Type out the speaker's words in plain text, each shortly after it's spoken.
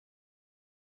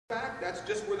back. That's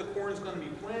just where the corn is going to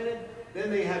be planted. Then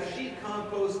they have sheet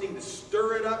composting to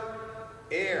stir it up.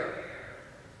 Air.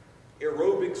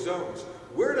 Aerobic zones.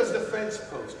 Where does the fence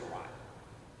post rot?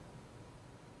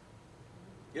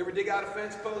 You ever dig out a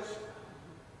fence post?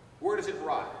 Where does it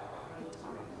rot?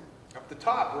 Up the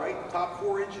top, right? The top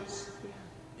 4 inches.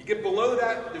 You get below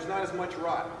that, there's not as much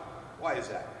rot. Why is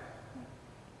that?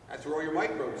 That's where all your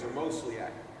microbes are mostly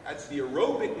at. That's the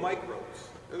aerobic microbes.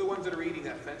 They're the ones that are eating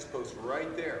that fence post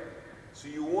right there. So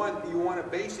you want to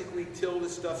basically till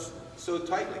this stuff so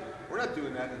tightly. We're not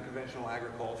doing that in conventional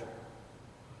agriculture.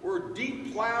 We're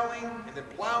deep plowing and then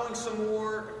plowing some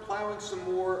more and plowing some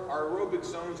more. Our aerobic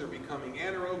zones are becoming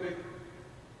anaerobic.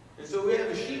 And so we have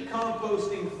a sheet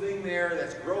composting thing there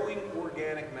that's growing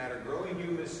organic matter, growing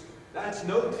humus. That's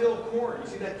no-till corn. You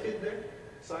see that kid there?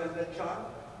 The size of that child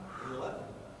on the left?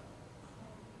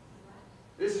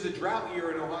 This is a drought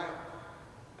year in Ohio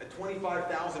at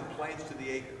 25,000 plants to the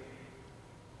acre.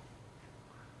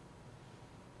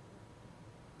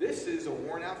 This is a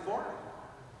worn-out farm.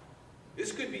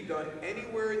 This could be done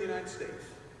anywhere in the United States.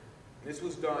 And this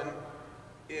was done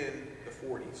in the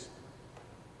 40s.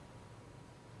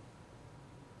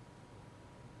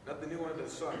 Nothing new under the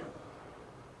sun.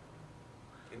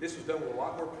 And this was done with a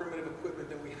lot more primitive equipment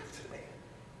than we have today.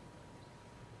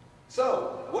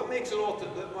 So, what makes it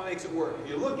work? If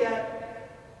you look at,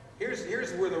 here's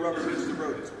where the rubber meets the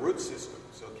road. It's root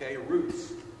systems, okay?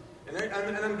 Roots. And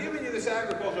I'm giving you this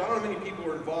agriculture. I don't know how many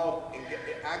people are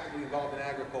actively involved in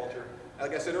agriculture.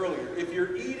 Like I said earlier, if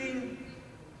you're eating,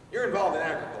 you're involved in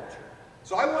agriculture.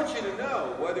 So I want you to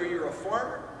know whether you're a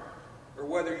farmer or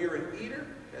whether you're an eater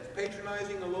that's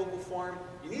patronizing a local farm,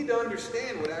 you need to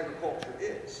understand what agriculture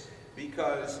is,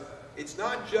 because it's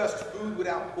not just food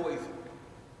without poison.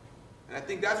 And I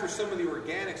think that's where some of the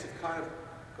organics have kind of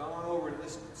gone over in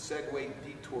this segue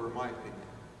detour, in my opinion.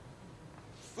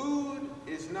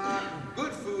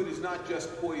 Good food is not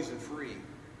just poison-free.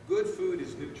 Good food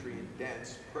is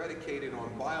nutrient-dense, predicated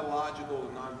on biological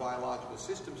and non-biological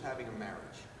systems having a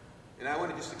marriage. And I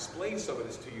want to just explain some of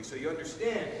this to you so you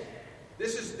understand.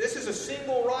 This is a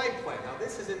single rye plant. Now,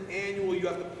 this is an annual you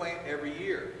have to plant every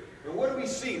year. And what do we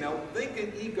see? Now, think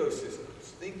in ecosystems.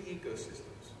 Think ecosystems.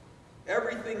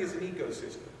 Everything is an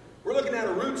ecosystem. We're looking at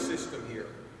a root system here.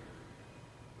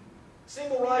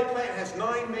 Single rye plant has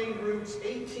 9 main roots,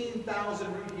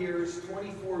 18,000 root hairs,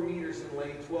 24 meters in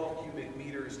length, 12 cubic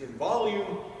meters in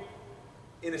volume.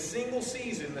 In a single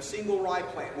season, a single rye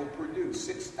plant will produce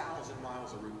 6,000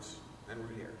 miles of roots and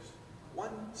root hairs.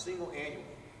 One single annual.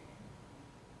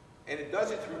 And it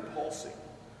does it through pulsing.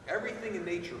 Everything in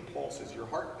nature pulses. Your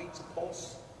heart beats a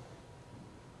pulse.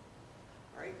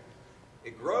 Right?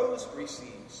 It grows,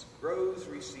 recedes. Grows,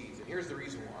 recedes. And here's the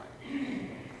reason why.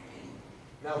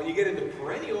 Now, when you get into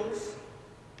perennials,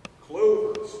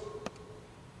 clovers,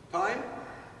 time,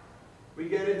 we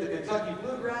get into Kentucky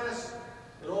bluegrass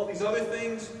and all these other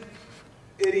things,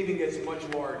 it even gets much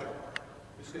larger.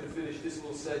 I'm just going to finish this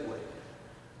little segue.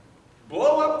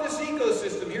 Blow up this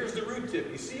ecosystem. Here's the root tip.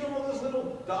 You see all those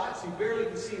little dots? You barely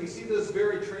can see them. You see those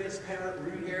very transparent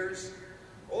root hairs?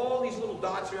 All these little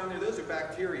dots around there, those are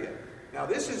bacteria. Now,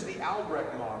 this is the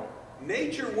Albrecht model.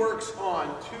 Nature works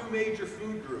on 2 major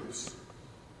food groups.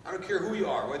 I don't care who you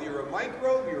are, whether you're a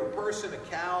microbe, you're a person, a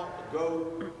cow, a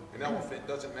goat, an elephant,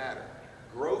 doesn't matter.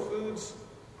 Grow foods,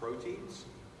 proteins,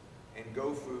 and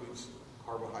go foods,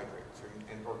 carbohydrates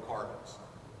or carbons.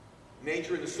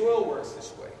 Nature in the soil works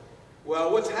this way.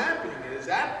 Well, what's happening is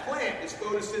that plant is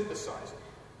photosynthesizing.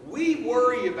 We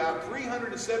worry about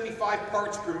 375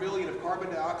 parts per million of carbon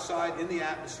dioxide in the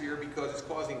atmosphere because it's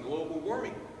causing global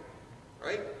warming.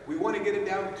 Right? We want to get it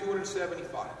down to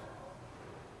 275.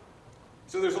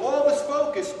 So there's all this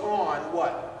focus on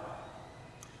what?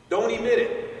 Don't emit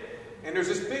it. And there's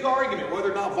this big argument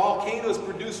whether or not volcanoes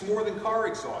produce more than car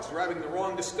exhaust. We're having the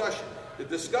wrong discussion. The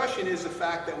discussion is the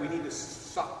fact that we need to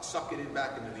suck it in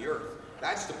back into the earth.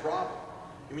 That's the problem.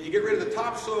 And when you get rid of the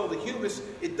topsoil, the humus,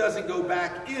 it doesn't go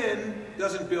back in,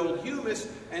 doesn't build humus,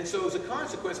 and so as a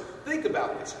consequence, think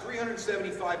about this,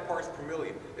 375 parts per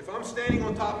million. If I'm standing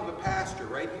on top of a pasture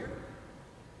right here,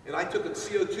 and I took a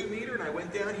CO2 meter and I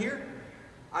went down here,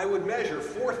 I would measure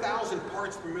 4,000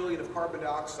 parts per million of carbon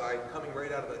dioxide coming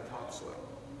right out of that topsoil.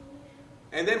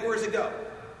 And then where does it go?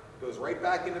 It goes right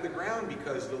back into the ground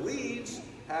because the leaves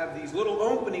have these little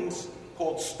openings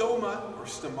called stoma or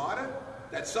stomata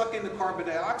that suck in the carbon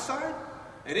dioxide.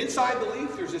 And inside the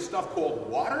leaf there's this stuff called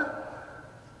water,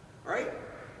 right?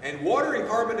 And water and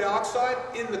carbon dioxide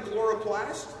in the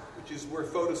chloroplast, which is where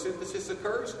photosynthesis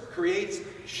occurs, creates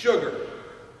sugar,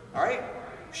 all right?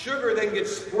 Sugar then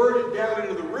gets squirted down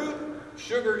into the root.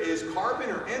 Sugar is carbon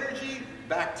or energy.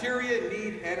 Bacteria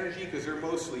need energy because they're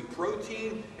mostly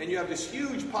protein, and you have this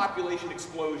huge population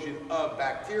explosion of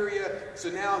bacteria. So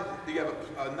now you have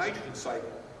a nitrogen cycle.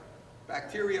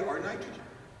 Bacteria are nitrogen.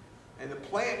 And the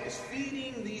plant is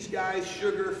feeding these guys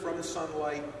sugar from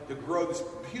sunlight to grow this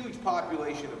huge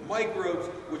population of microbes,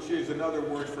 which is another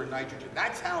word for nitrogen.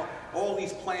 That's how all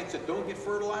these plants that don't get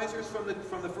fertilizers from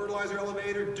the fertilizer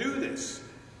elevator do this.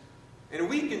 And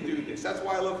we can do this. That's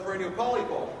why I love perennial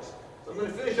polycultures. So I'm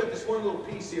going to finish up this one little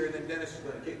piece here, and then Dennis is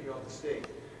going to kick me off the stage.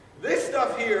 This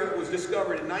stuff here was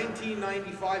discovered in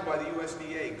 1995 by the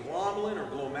USDA. Glomalin or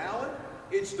glomalin.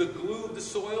 It's the glue of the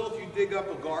soil. If you dig up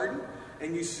a garden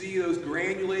and you see those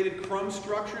granulated crumb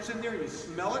structures in there, and you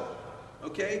smell it,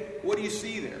 okay, what do you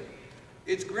see there?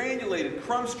 It's granulated.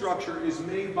 Crumb structure is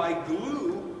made by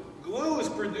glue. Glue is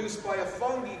produced by a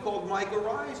fungi called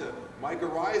mycorrhiza.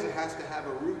 Mycorrhiza has to have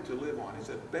a root to live on. It's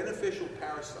a beneficial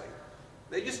parasite.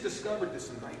 They just discovered this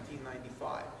in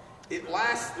 1995. It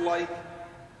lasts like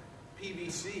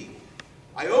PVC.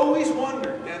 I always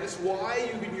wondered, Dennis,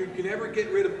 why you can never get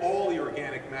rid of all the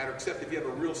organic matter except if you have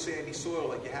a real sandy soil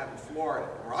like you have in Florida.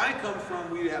 Where I come from,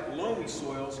 we have loamy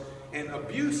soils, and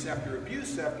abuse after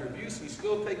abuse after abuse, and you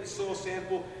still take the soil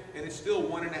sample, and it's still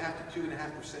 1.5% to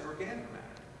 2.5% organic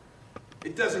matter.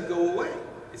 It doesn't go away.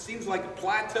 It seems like it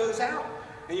plateaus out.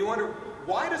 And you wonder,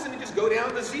 why doesn't it just go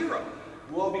down to zero?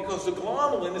 Well, because the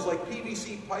glomalin is like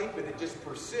PVC pipe, and it just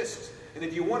persists. And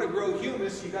if you want to grow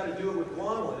humus, you got to do it with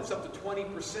glomalin. It's up to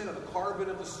 20% of the carbon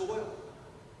of the soil.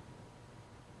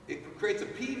 It creates a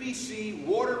PVC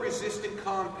water-resistant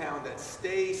compound that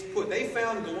stays put. They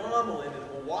found glomalin in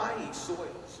Hawaii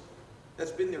soils.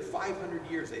 That's been there 500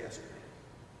 years, they estimate.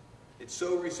 It's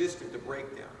so resistant to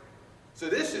breakdown. So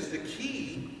this is the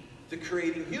key to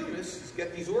creating humus, is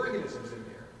get these organisms in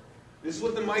there. This is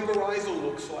what the mycorrhizal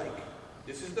looks like.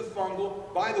 This is the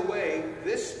fungal. By the way,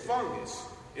 this fungus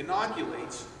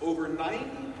inoculates over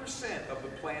 90% of the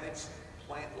planet's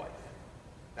plant life.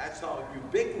 That's how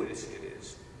ubiquitous it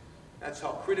is. That's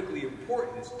how critically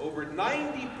important it is. Over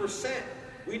 90%.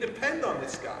 We depend on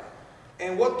this guy.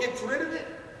 And what gets rid of it?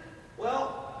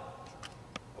 Well,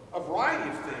 a variety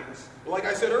of things. Like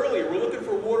I said earlier, we're looking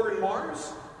for water in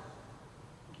Mars.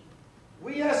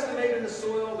 We estimate in the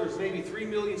soil there's maybe 3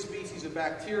 million species of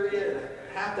bacteria and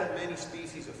half that many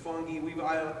species of fungi. We've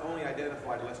only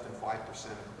identified less than 5% of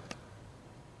them.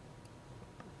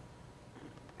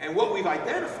 And what we've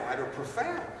identified are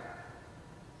profound.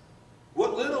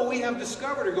 What little we have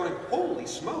discovered are going, holy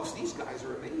smokes, these guys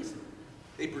are amazing.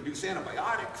 They produce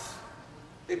antibiotics.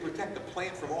 They protect the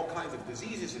plant from all kinds of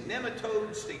diseases and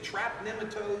nematodes. They trap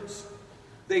nematodes.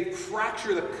 They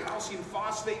fracture the calcium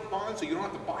phosphate bond so you don't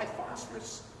have to buy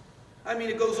phosphorus. I mean,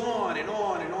 it goes on and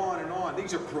on and on and on.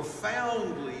 These are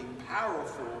profoundly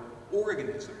powerful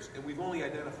organisms, and we've only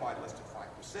identified less than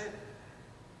 5%.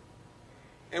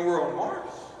 And we're on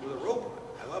Mars with a robot.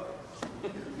 I love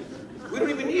it. We don't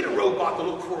even need a robot to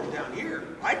look for them down here.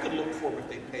 I could look for them if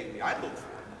they paid me. I'd look for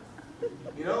them.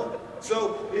 You know?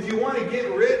 So if you want to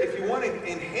if you want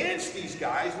to enhance these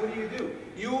guys, what do?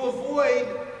 You avoid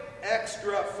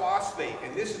extra phosphate.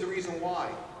 And this is the reason why.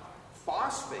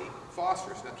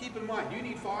 Phosphorus. Now keep in mind, you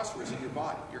need phosphorus in your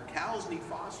body. Your cows need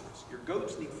phosphorus. Your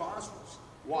goats need phosphorus.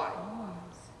 Why?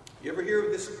 You ever hear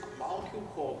of this molecule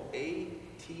called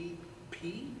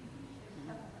ATP?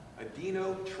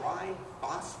 Adeno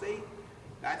triphosphate?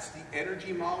 That's the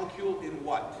energy molecule in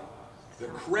what? The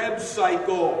Krebs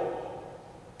cycle.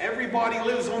 Everybody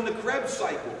lives on the Krebs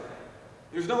cycle.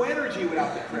 There's no energy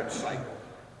without the Krebs cycle.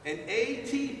 And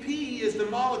ATP is the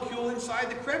molecule inside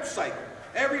the Krebs cycle.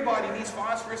 Everybody needs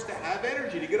phosphorus to have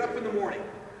energy, to get up in the morning,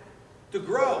 to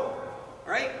grow,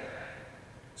 right?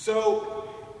 So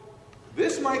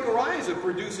this mycorrhiza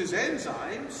produces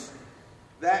enzymes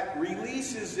that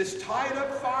releases this tied up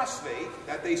phosphate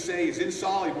that they say is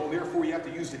insoluble, and therefore you have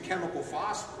to use the chemical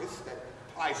phosphorus that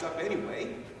ties up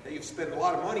anyway, that you've spent a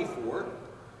lot of money for.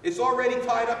 It's already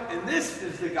tied up, and this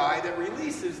is the guy that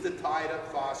releases the tied up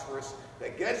phosphorus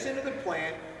that gets into the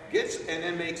plant, and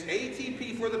then makes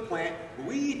ATP for the plant.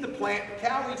 We eat the plant, the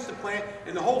cow eats the plant,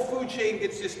 and the whole food chain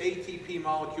gets this ATP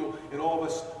molecule, and all of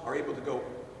us are able to go,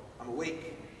 I'm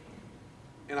awake,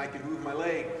 and I can move my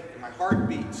leg, and my heart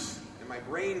beats, and my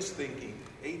brain's thinking.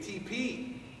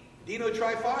 ATP,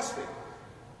 adenotriphosphate.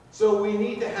 So we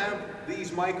need to have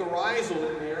these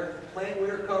mycorrhizal in there, plant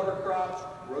winter cover crops,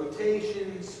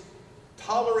 rotations,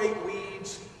 tolerate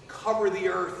weeds, cover the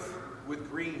earth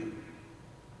with green.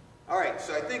 All right,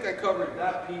 so I think I covered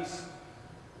that piece,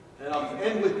 and I'll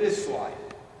end with this slide.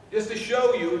 Just to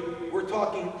show you, we're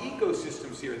talking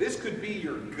ecosystems here. This could be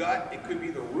your gut, it could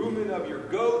be the rumen of your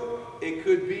goat, it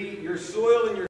could be your soil and your